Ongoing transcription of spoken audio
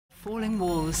Falling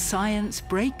Walls Science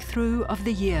Breakthrough of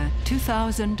the Year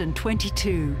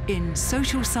 2022 in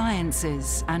Social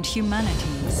Sciences and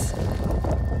Humanities.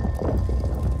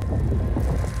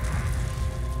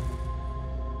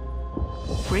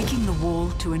 Breaking the Wall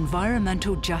to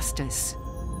Environmental Justice.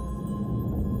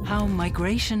 How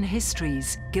migration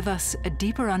histories give us a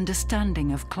deeper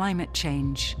understanding of climate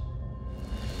change.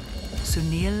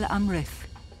 Sunil Amrith,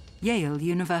 Yale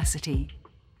University.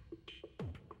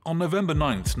 On November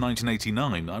 9th,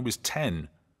 1989, I was 10.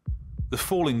 The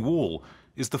Falling Wall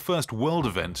is the first world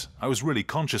event I was really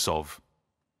conscious of.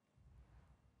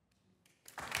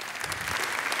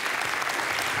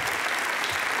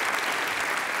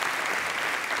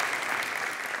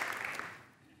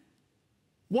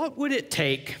 What would it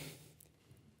take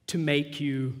to make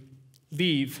you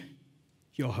leave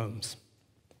your homes?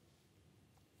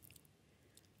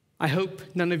 I hope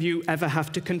none of you ever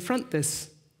have to confront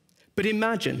this. But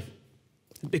imagine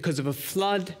that because of a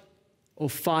flood or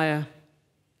fire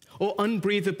or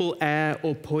unbreathable air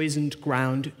or poisoned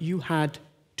ground, you had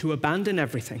to abandon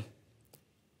everything.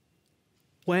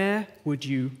 Where would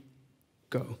you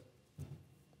go?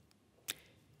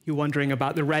 You're wondering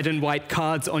about the red and white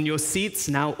cards on your seats.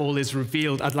 Now all is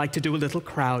revealed. I'd like to do a little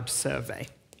crowd survey.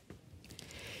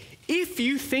 If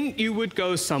you think you would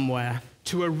go somewhere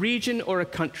to a region or a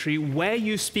country where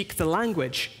you speak the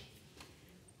language,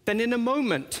 then in a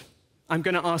moment, I'm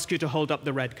going to ask you to hold up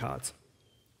the red cards.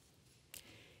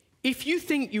 If you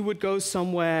think you would go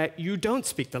somewhere you don't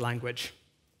speak the language,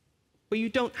 where you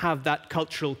don't have that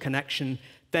cultural connection,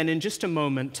 then in just a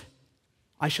moment,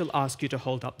 I shall ask you to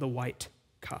hold up the white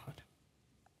card.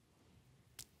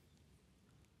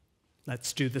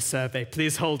 Let's do the survey.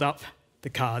 Please hold up the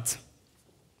cards.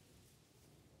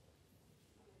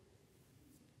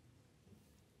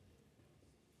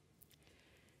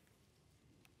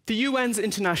 The UN's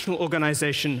International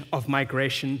Organization of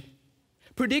Migration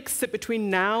predicts that between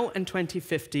now and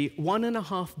 2050,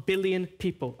 1.5 billion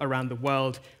people around the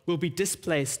world will be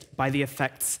displaced by the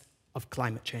effects of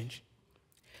climate change.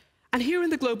 And here in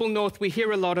the global north, we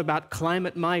hear a lot about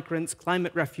climate migrants,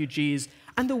 climate refugees,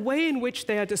 and the way in which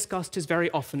they are discussed is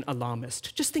very often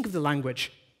alarmist. Just think of the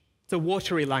language. It's a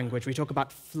watery language. We talk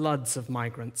about floods of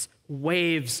migrants,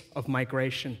 waves of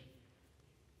migration.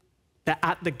 They're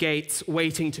at the gates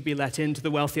waiting to be let into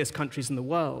the wealthiest countries in the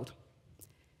world.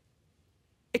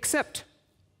 Except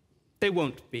they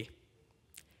won't be.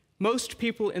 Most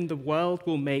people in the world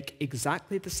will make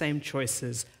exactly the same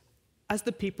choices as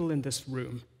the people in this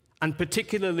room, and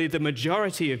particularly the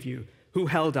majority of you who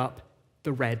held up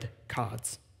the red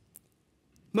cards.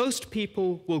 Most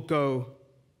people will go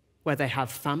where they have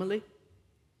family,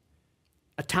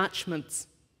 attachments,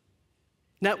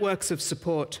 networks of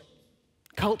support,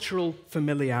 cultural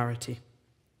familiarity.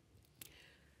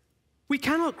 We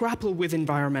cannot grapple with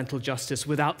environmental justice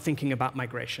without thinking about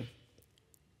migration.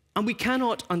 And we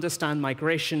cannot understand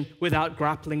migration without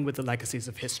grappling with the legacies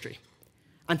of history.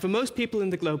 And for most people in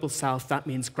the global south, that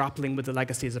means grappling with the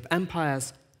legacies of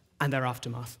empires and their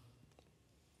aftermath.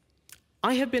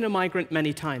 I have been a migrant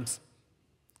many times.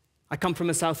 I come from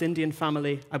a South Indian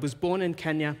family. I was born in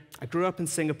Kenya. I grew up in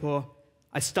Singapore.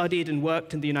 I studied and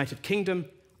worked in the United Kingdom.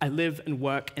 I live and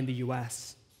work in the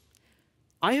US.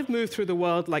 I have moved through the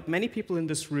world, like many people in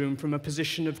this room, from a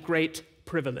position of great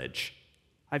privilege.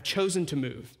 I've chosen to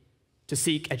move, to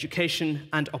seek education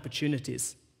and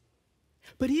opportunities.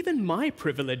 But even my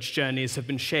privileged journeys have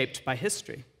been shaped by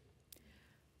history.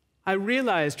 I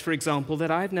realized, for example,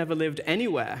 that I've never lived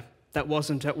anywhere that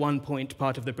wasn't at one point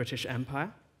part of the British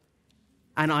Empire.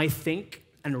 And I think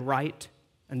and write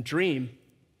and dream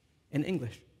in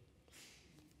English.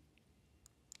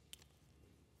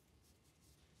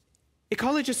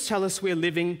 Ecologists tell us we're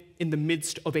living in the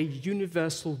midst of a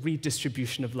universal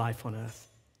redistribution of life on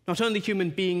Earth. Not only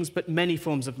human beings, but many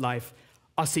forms of life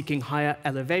are seeking higher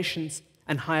elevations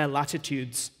and higher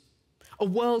latitudes. A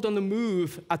world on the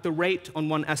move at the rate, on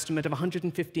one estimate, of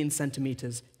 115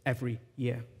 centimeters every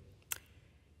year.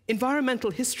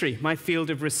 Environmental history, my field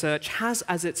of research, has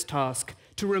as its task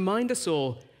to remind us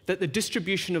all that the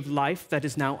distribution of life that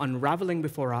is now unraveling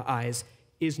before our eyes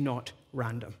is not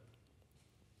random.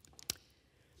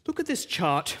 Look at this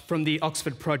chart from the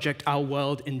Oxford project, Our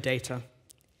World in Data.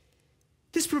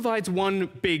 This provides one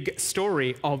big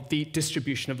story of the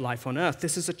distribution of life on Earth.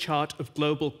 This is a chart of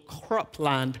global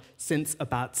cropland since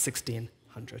about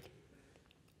 1600.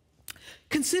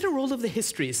 Consider all of the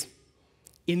histories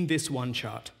in this one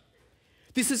chart.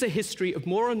 This is a history of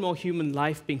more and more human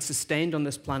life being sustained on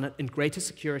this planet in greater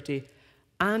security,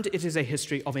 and it is a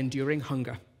history of enduring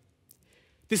hunger.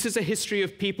 This is a history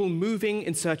of people moving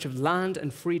in search of land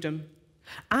and freedom,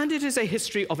 And it is a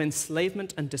history of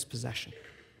enslavement and dispossession.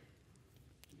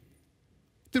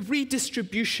 The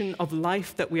redistribution of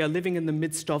life that we are living in the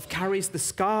midst of carries the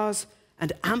scars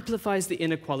and amplifies the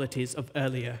inequalities of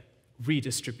earlier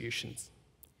redistributions.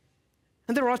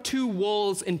 And there are two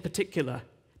walls in particular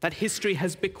that history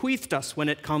has bequeathed us when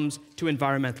it comes to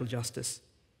environmental justice.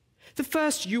 The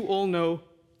first you all know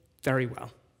very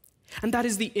well, and that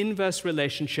is the inverse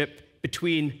relationship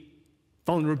between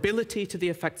vulnerability to the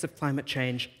effects of climate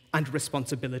change and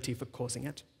responsibility for causing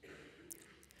it.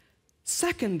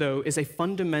 Second, though, is a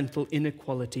fundamental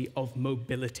inequality of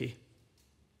mobility.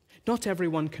 Not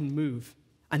everyone can move,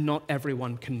 and not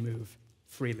everyone can move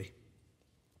freely.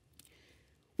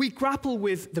 We grapple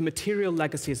with the material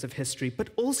legacies of history, but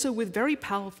also with very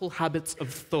powerful habits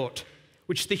of thought,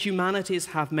 which the humanities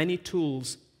have many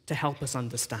tools to help us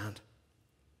understand.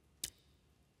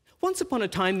 Once upon a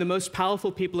time, the most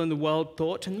powerful people in the world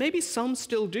thought, and maybe some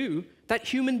still do, that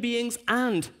human beings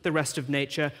and the rest of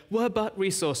nature were but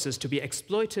resources to be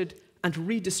exploited and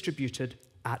redistributed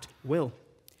at will.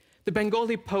 The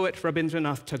Bengali poet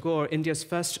Rabindranath Tagore, India's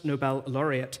first Nobel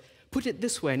laureate, put it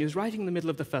this way, and he was writing in the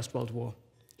middle of the First World War.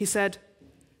 He said,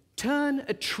 "Turn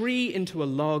a tree into a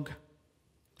log,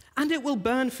 and it will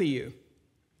burn for you,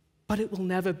 but it will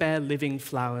never bear living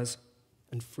flowers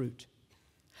and fruit."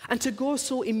 And Tagore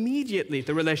saw immediately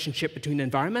the relationship between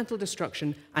environmental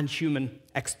destruction and human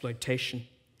exploitation,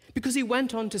 because he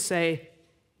went on to say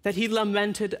that he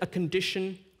lamented a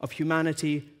condition of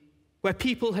humanity where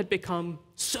people had become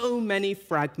so many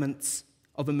fragments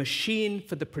of a machine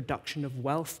for the production of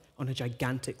wealth on a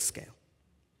gigantic scale.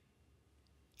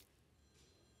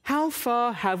 How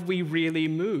far have we really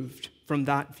moved from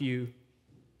that view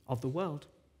of the world?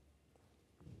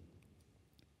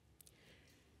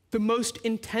 The most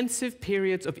intensive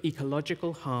periods of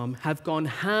ecological harm have gone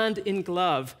hand in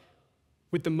glove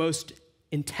with the most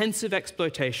intensive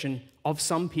exploitation of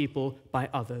some people by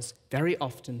others, very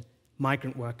often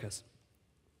migrant workers.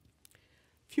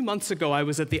 A few months ago, I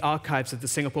was at the archives of the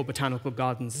Singapore Botanical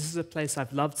Gardens. This is a place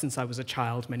I've loved since I was a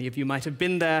child. Many of you might have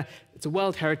been there. It's a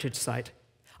World Heritage Site.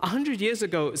 100 years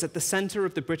ago, it was at the center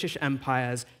of the British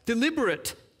Empire's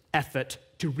deliberate effort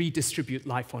to redistribute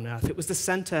life on Earth. It was the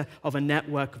center of a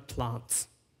network of plants.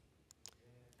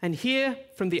 And here,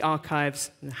 from the archives,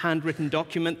 a handwritten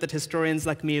document that historians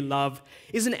like me love,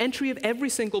 is an entry of every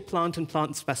single plant and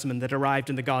plant specimen that arrived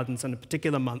in the gardens in a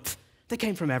particular month. They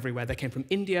came from everywhere. They came from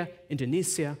India,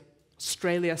 Indonesia,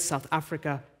 Australia, South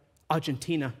Africa,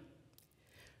 Argentina.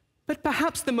 But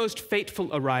perhaps the most fateful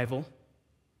arrival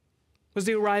was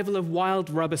the arrival of wild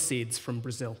rubber seeds from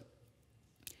Brazil.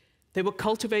 They were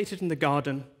cultivated in the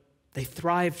garden, they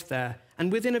thrived there,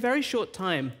 and within a very short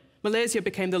time, Malaysia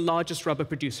became the largest rubber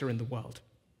producer in the world.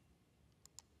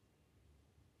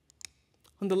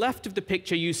 On the left of the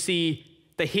picture, you see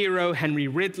the hero, Henry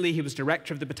Ridley. He was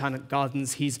director of the Botanic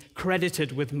Gardens. He's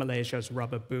credited with Malaysia's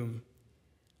rubber boom.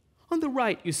 On the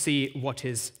right, you see what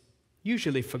is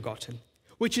usually forgotten,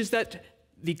 which is that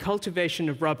the cultivation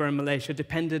of rubber in Malaysia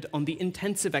depended on the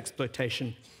intensive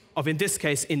exploitation of, in this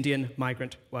case, Indian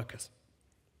migrant workers.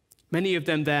 Many of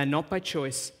them there not by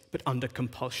choice, but under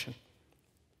compulsion.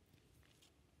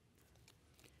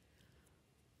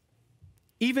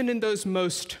 Even in those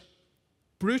most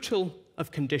brutal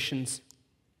of conditions,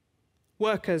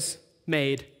 workers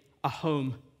made a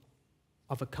home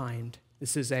of a kind.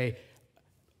 This is a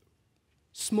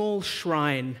small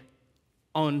shrine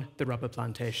on the rubber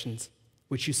plantations,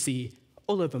 which you see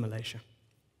all over Malaysia.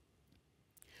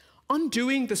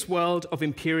 Undoing this world of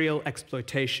imperial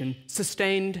exploitation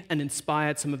sustained and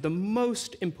inspired some of the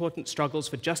most important struggles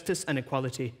for justice and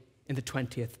equality in the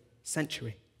 20th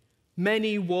century.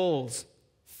 Many walls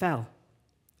fell.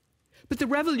 But the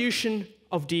revolution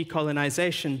of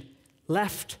decolonization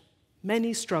left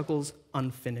many struggles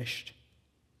unfinished.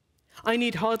 I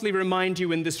need hardly remind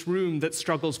you in this room that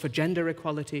struggles for gender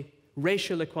equality,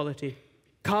 racial equality,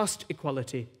 caste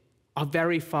equality are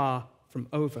very far from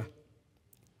over.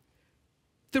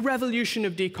 The revolution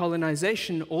of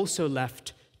decolonization also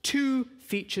left two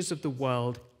features of the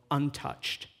world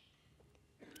untouched.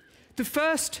 The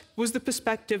first was the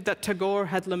perspective that Tagore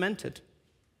had lamented,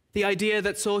 the idea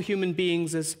that saw human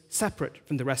beings as separate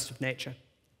from the rest of nature.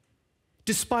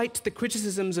 Despite the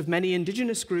criticisms of many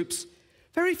indigenous groups,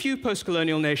 very few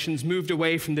post-colonial nations moved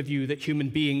away from the view that human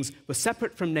beings were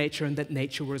separate from nature and that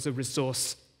nature was a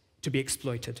resource to be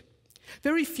exploited.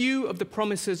 Very few of the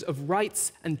promises of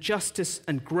rights and justice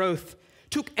and growth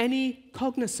took any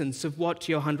cognizance of what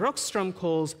Johan Rockström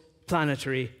calls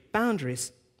planetary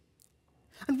boundaries.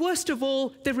 And worst of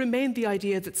all, there remained the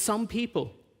idea that some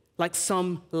people, like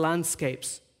some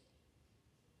landscapes,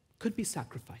 could be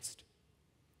sacrificed.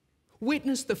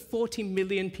 Witness the 40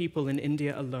 million people in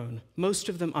India alone, most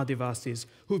of them Adivasis,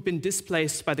 who've been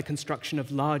displaced by the construction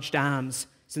of large dams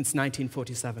since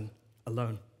 1947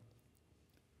 alone.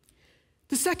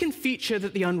 The second feature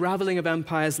that the unraveling of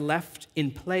empires left in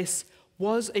place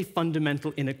was a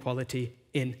fundamental inequality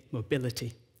in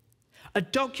mobility. A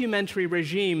documentary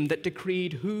regime that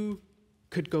decreed who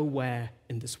could go where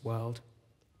in this world.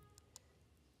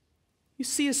 You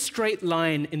see a straight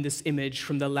line in this image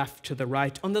from the left to the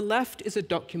right. On the left is a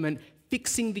document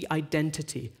fixing the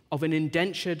identity of an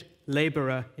indentured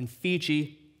laborer in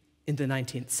Fiji in the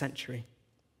 19th century.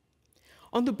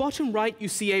 On the bottom right, you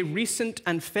see a recent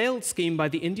and failed scheme by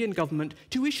the Indian government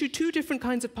to issue two different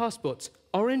kinds of passports,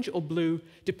 orange or blue,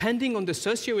 depending on the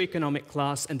socioeconomic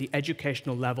class and the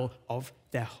educational level of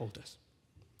their holders.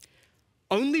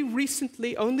 Only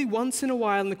recently, only once in a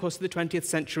while in the course of the 20th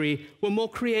century, were more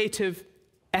creative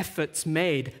efforts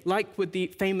made, like with the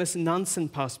famous Nansen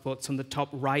passports on the top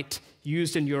right,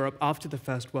 used in Europe after the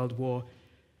First World War,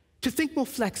 to think more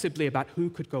flexibly about who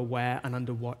could go where and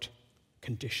under what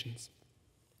conditions.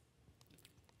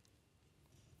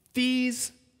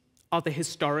 These are the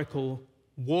historical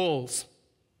walls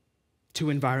to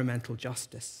environmental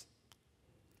justice.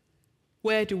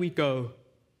 Where do we go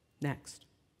next?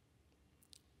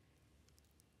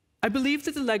 I believe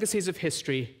that the legacies of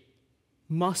history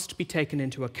must be taken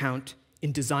into account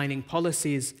in designing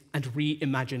policies and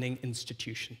reimagining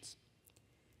institutions.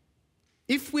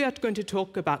 If we are going to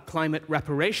talk about climate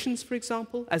reparations, for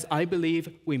example, as I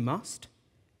believe we must,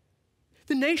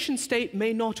 the nation-state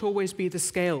may not always be the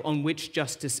scale on which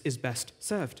justice is best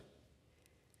served.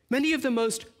 Many of the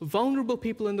most vulnerable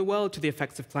people in the world to the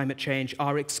effects of climate change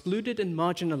are excluded and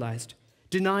marginalized,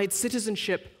 denied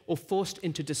citizenship, or forced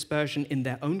into dispersion in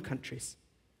their own countries.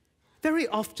 Very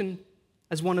often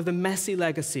as one of the messy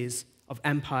legacies of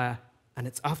empire and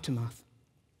its aftermath.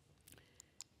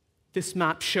 This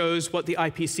map shows what the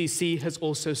IPCC has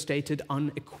also stated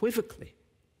unequivocally,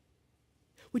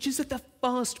 which is that the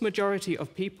vast majority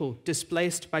of people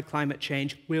displaced by climate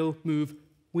change will move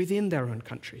within their own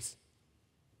countries.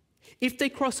 If they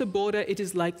cross a border, it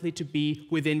is likely to be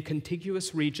within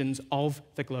contiguous regions of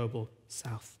the global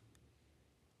South.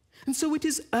 And so it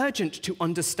is urgent to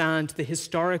understand the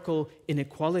historical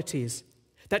inequalities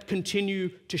that continue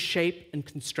to shape and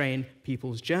constrain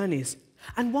people's journeys.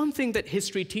 And one thing that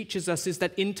history teaches us is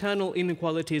that internal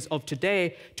inequalities of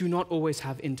today do not always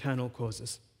have internal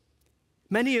causes.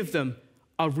 Many of them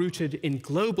are rooted in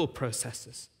global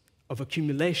processes of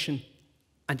accumulation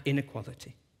and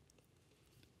inequality.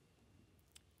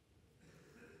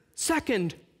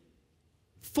 Second,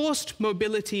 forced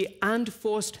mobility and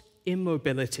forced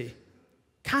immobility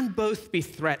can both be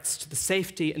threats to the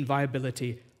safety and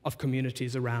viability of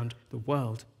communities around the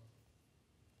world.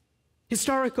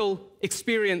 Historical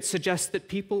experience suggests that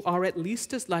people are at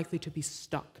least as likely to be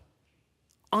stuck,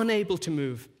 unable to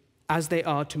move, as they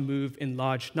are to move in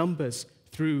large numbers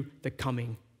through the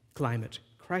coming climate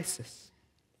crisis.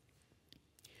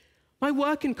 My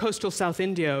work in coastal South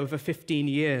India over 15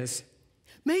 years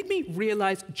made me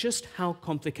realize just how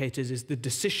complicated is the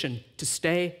decision to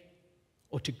stay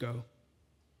or to go.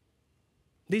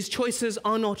 These choices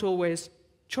are not always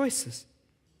choices.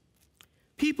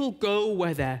 People go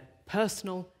where their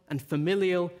personal and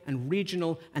familial and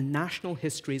regional and national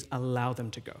histories allow them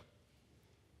to go.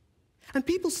 And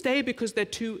people stay because they're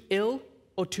too ill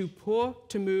or too poor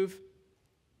to move,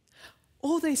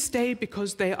 or they stay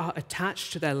because they are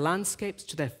attached to their landscapes,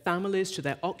 to their families, to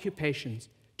their occupations,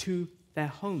 to their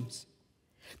homes.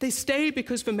 They stay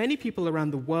because for many people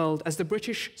around the world, as the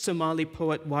British Somali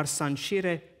poet Warsan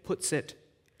Shire puts it,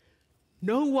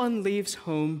 no one leaves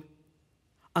home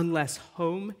unless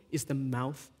home is the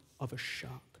mouth of a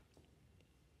shark.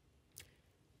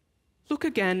 Look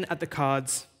again at the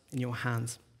cards in your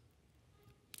hands.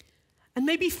 And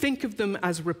maybe think of them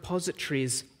as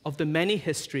repositories of the many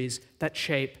histories that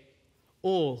shape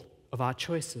all of our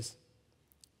choices.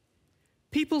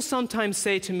 People sometimes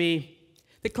say to me,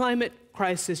 the climate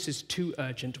crisis is too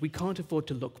urgent. We can't afford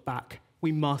to look back.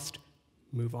 We must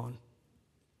move on.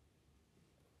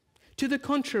 To the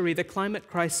contrary, the climate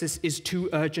crisis is too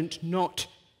urgent not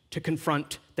to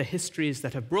confront the histories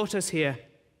that have brought us here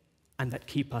and that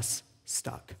keep us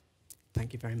stuck.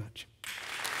 Thank you very much.